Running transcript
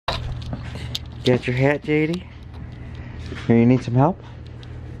Get your hat, JD? Here, you need some help?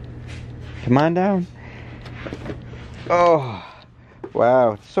 Come on down. Oh,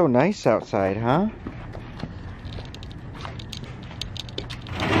 wow, it's so nice outside, huh?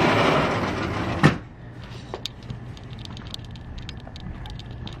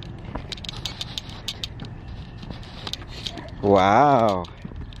 Wow.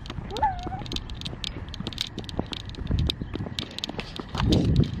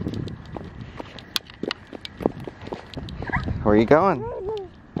 Where are you going?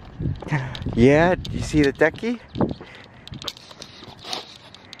 Yeah, do you see the ducky?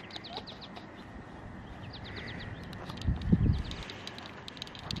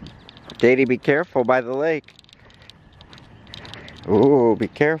 Daddy, be careful by the lake. Ooh, be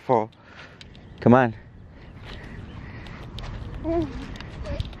careful. Come on.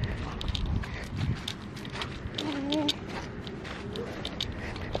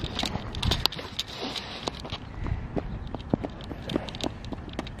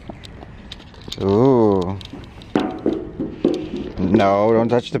 Ooh. No, don't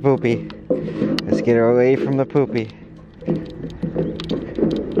touch the poopy. Let's get away from the poopy.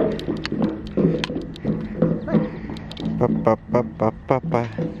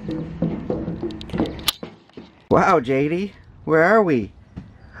 Wow, JD, where are we?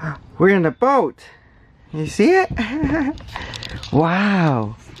 We're in a boat. You see it?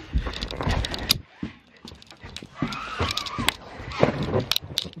 Wow.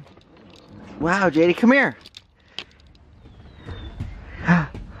 Wow, JD, come here.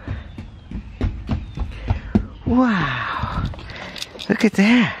 Wow. Look at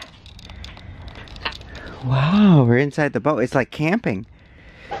that. Wow, we're inside the boat. It's like camping.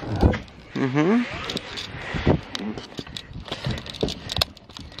 Mm-hmm.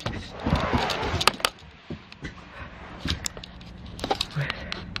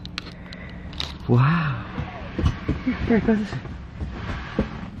 Wow. Here it goes.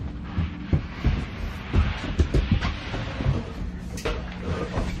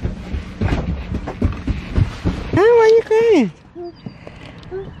 Why are you crying?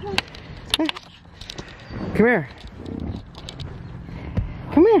 Come here.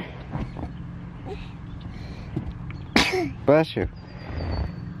 Come here. Bless you.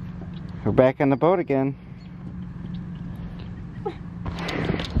 We're back on the boat again.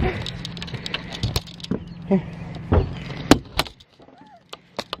 Here.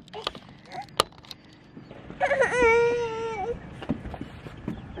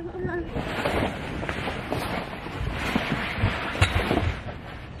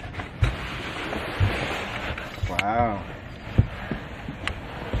 Wow.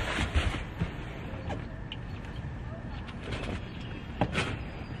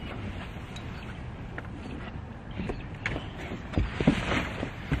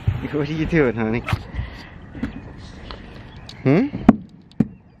 What are you doing, honey? Hmm?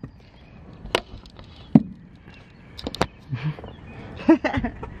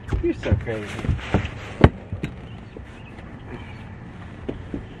 You're so crazy.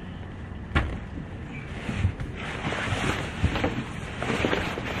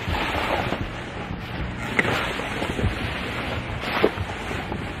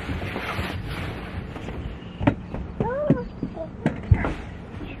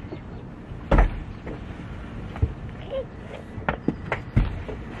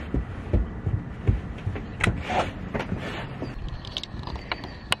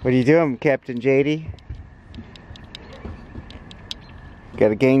 What are you doing, Captain JD?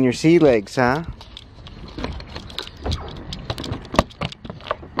 Gotta gain your sea legs, huh?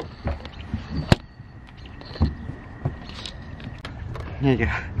 Here you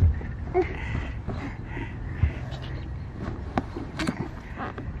go.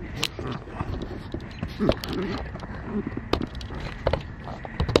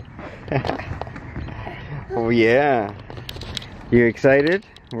 Oh yeah. You excited?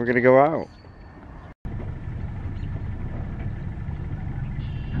 We're gonna go out.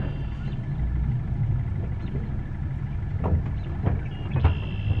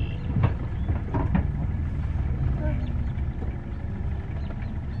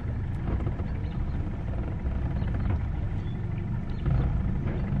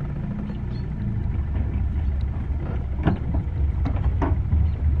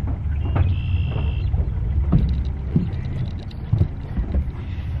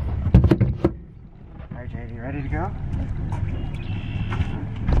 Ready to go?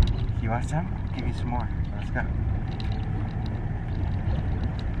 You want some? Give me some more. Let's go.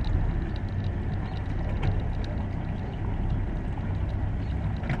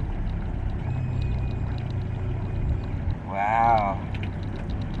 Wow.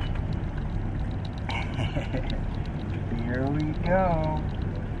 Here we go.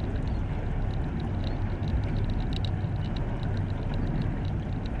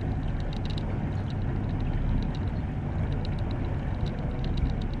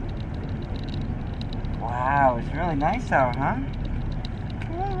 Wow, it's really nice out, huh?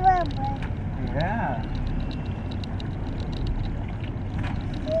 Yeah.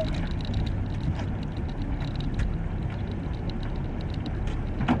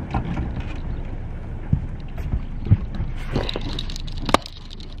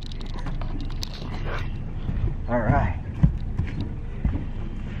 All right.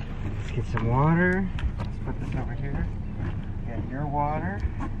 Let's get some water. Let's put this over here. You got your water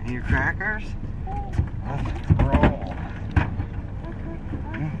and your crackers. Let's roll.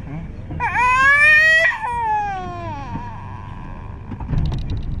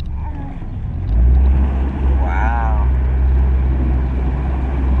 Wow.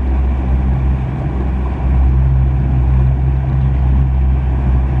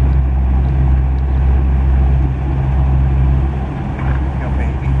 Go,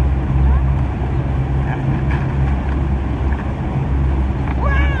 baby.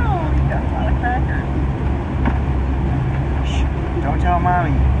 Wow, you got a lot of crackers. Shh, don't tell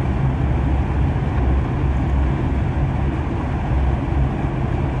Mommy.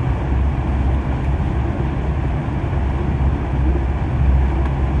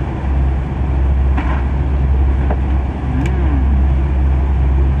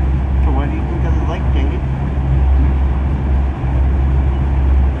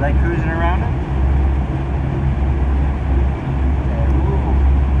 Like cruising around it? Ooh.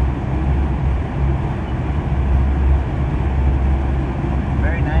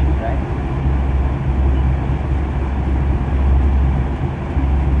 Very nice, right?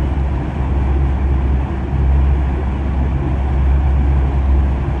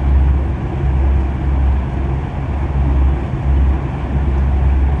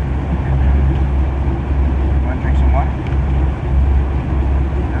 Want to drink some water?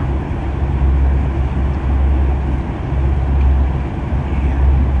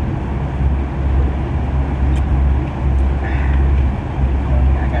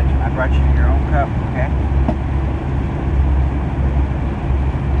 Brought you your own cup, okay?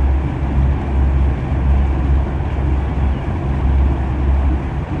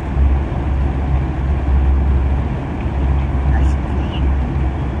 Nice and clean.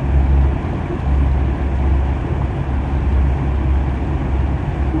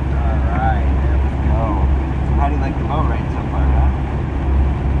 Alright, there we go. So how do you like the boat ride so far, huh?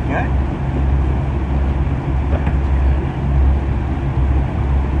 Good?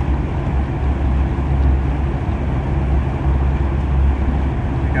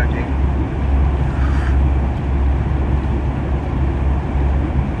 Go, Jade.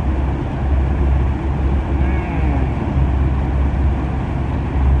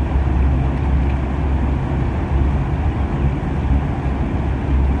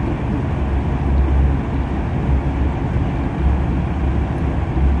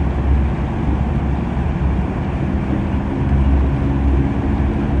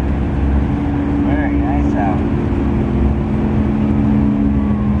 Very nice out.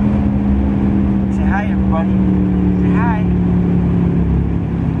 Hi everybody. Say hi.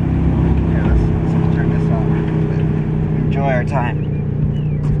 Here, let's turn this on. Enjoy our time.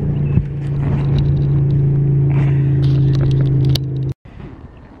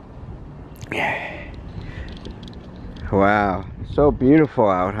 Wow, so beautiful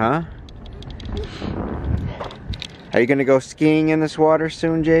out, huh? Are you gonna go skiing in this water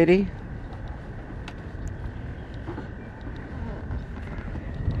soon, JD?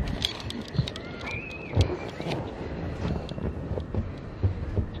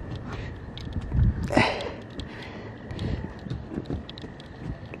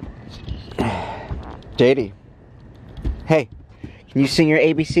 JD, hey, can you sing your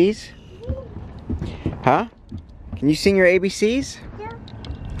ABCs? Huh? Can you sing your ABCs? Yeah.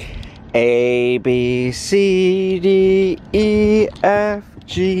 A, B, C, D, E, F,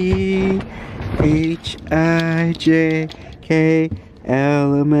 G, H, I, J, K,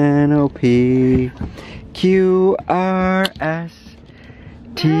 L, M, N, O, P, Q, R, S,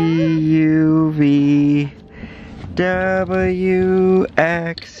 T, U, V, W,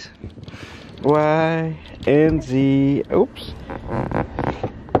 X, Y, and Z. Oops.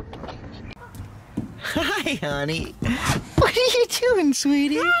 Hi, honey. What are you doing,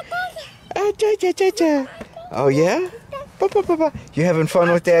 sweetie? Oh, yeah? You having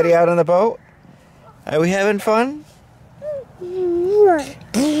fun with Daddy out on the boat? Are we having fun? Oh,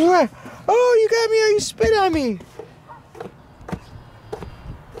 you got me. Oh, you spit on me.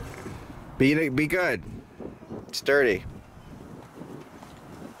 Be good. It's dirty.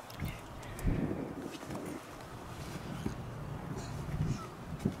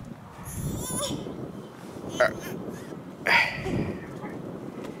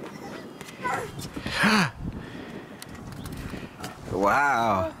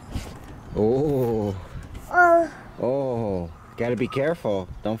 Wow. Oh. Oh. Gotta be careful.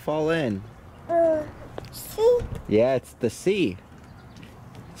 Don't fall in. Sea? Yeah, it's the sea.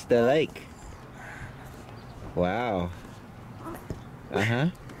 It's the lake. Wow. Uh-huh.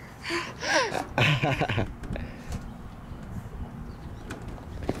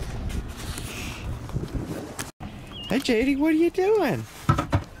 Hey, JD, what are you doing? Huh?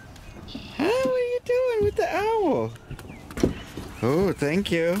 What are you doing with the owl? Oh, thank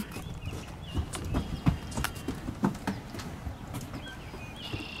you.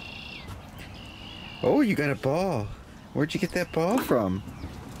 Oh, you got a ball. Where'd you get that ball from?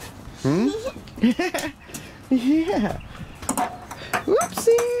 Hmm? Yeah.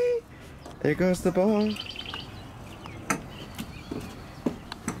 Whoopsie! There goes the ball.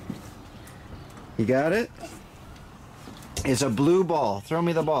 You got it? It's a blue ball. Throw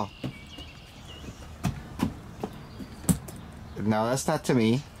me the ball. No, that's not to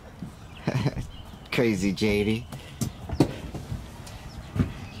me. Crazy JD.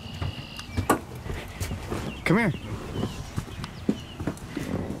 Come here.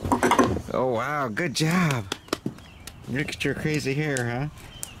 Oh wow, good job. Look at your crazy hair,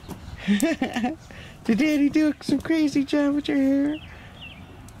 huh? Did Daddy do some crazy job with your hair?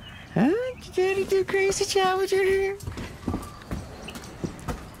 Huh? Did Daddy do a crazy job with your hair?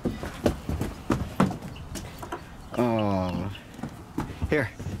 Oh. Here,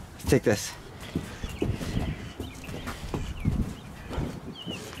 let's take this.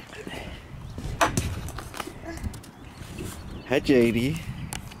 Hi, JD.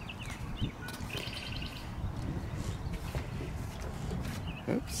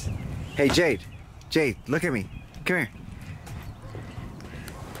 Oops. Hey, Jade. Jade, look at me. Come here.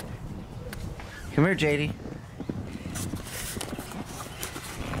 Come here, JD.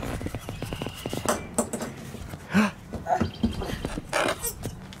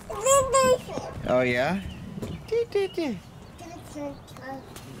 Oh, yeah?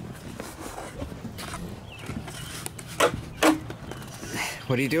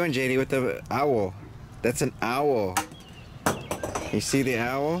 What are you doing, JD, with the owl? That's an owl. You see the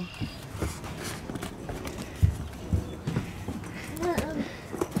owl?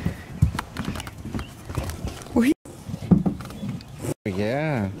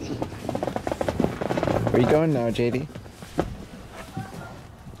 Yeah. Where are you going now, JD?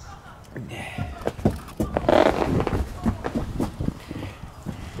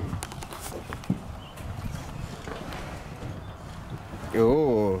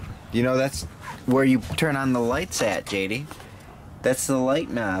 Oh, you know that's where you turn on the lights at, JD. That's the light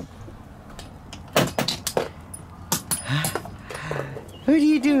knob. What are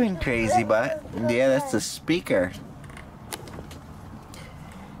you doing, crazy butt? Yeah, that's the speaker.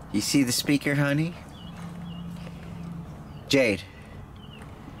 You see the speaker, honey? Jade.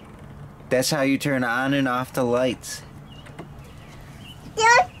 That's how you turn on and off the lights.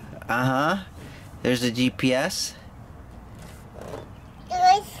 Yeah. Uh-huh. There's a GPS.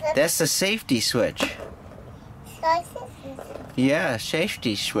 That's the safety switch. Yeah,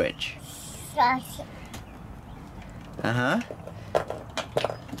 safety switch. Uh-huh.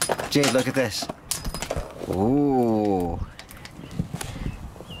 Jade, look at this. Ooh.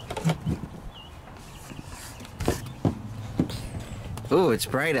 Ooh, it's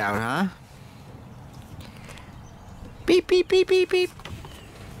bright out, huh? Beep, beep, beep, beep, beep.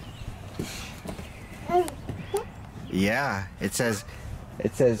 Yeah, it says,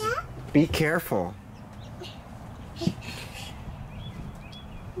 be careful.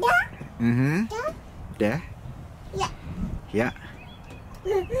 Mm-hmm. Yeah? Yeah.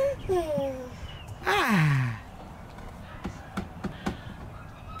 Ah.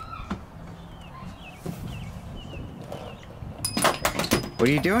 What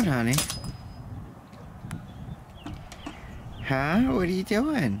are you doing, honey? Huh? What are you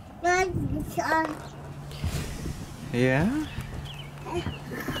doing? Yeah?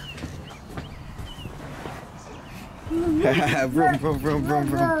 Vroom, vroom, vroom, vroom,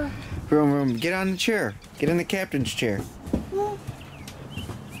 vroom. Vroom, vroom. Get on the chair. Get in the captain's chair.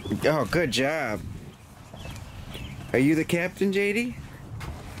 Oh, good job. Are you the captain, JD?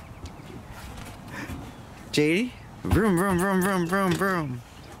 JD? Vroom, vroom, vroom, vroom, vroom, vroom.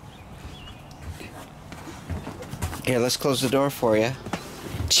 Here, let's close the door for you.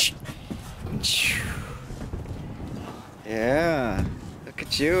 Yeah, look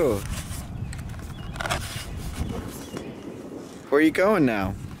at you. Where are you going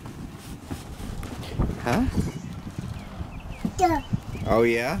now? Huh? Yeah. Oh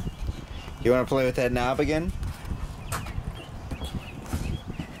yeah? You want to play with that knob again?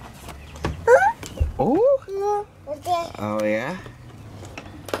 Oh? Okay. Oh yeah?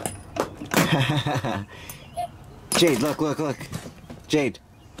 Jade, look. Jade.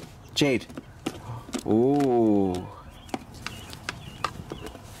 Ooh.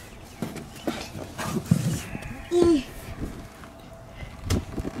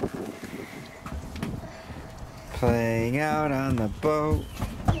 Playing out on the boat.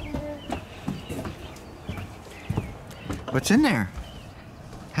 What's in there?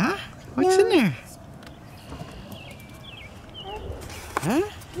 Huh? What's in there? Huh?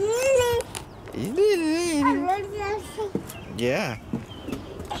 Yeah.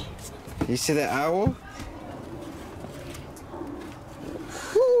 You see that owl?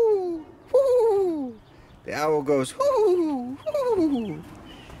 Whoo, whoo. The owl goes whoo, whoo.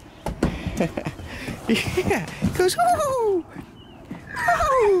 Yeah, it goes whoo,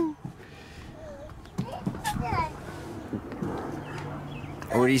 whoo.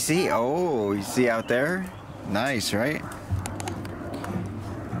 What do you see? Oh, you see out there? Nice, right?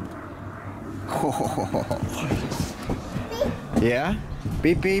 Yeah?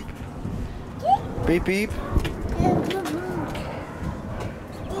 Beep beep. Beep beep.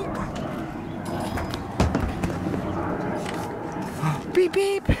 Beep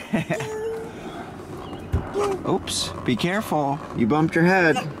beep. Oops, be careful. You bumped your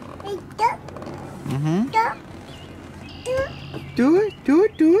head. Mm-hmm. Do it.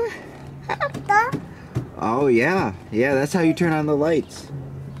 Oh yeah. Yeah, that's how you turn on the lights.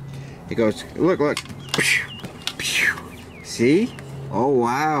 It goes, look. See? Oh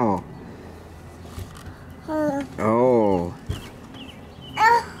wow. Oh.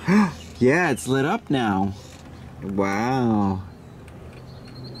 Yeah, it's lit up now. Wow.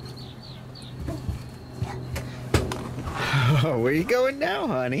 Where are you going now,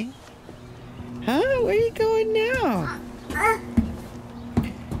 honey? Huh? Where are you going now?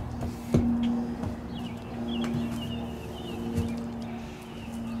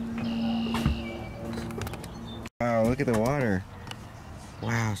 Wow, look at the water.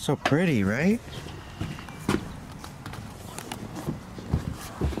 Wow, so pretty, right?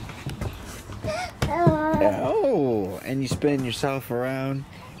 Oh, and you spin yourself around.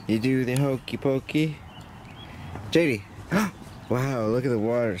 You do the hokey pokey. JD. Wow, look at the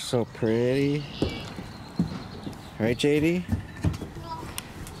water, so pretty. Right, JD?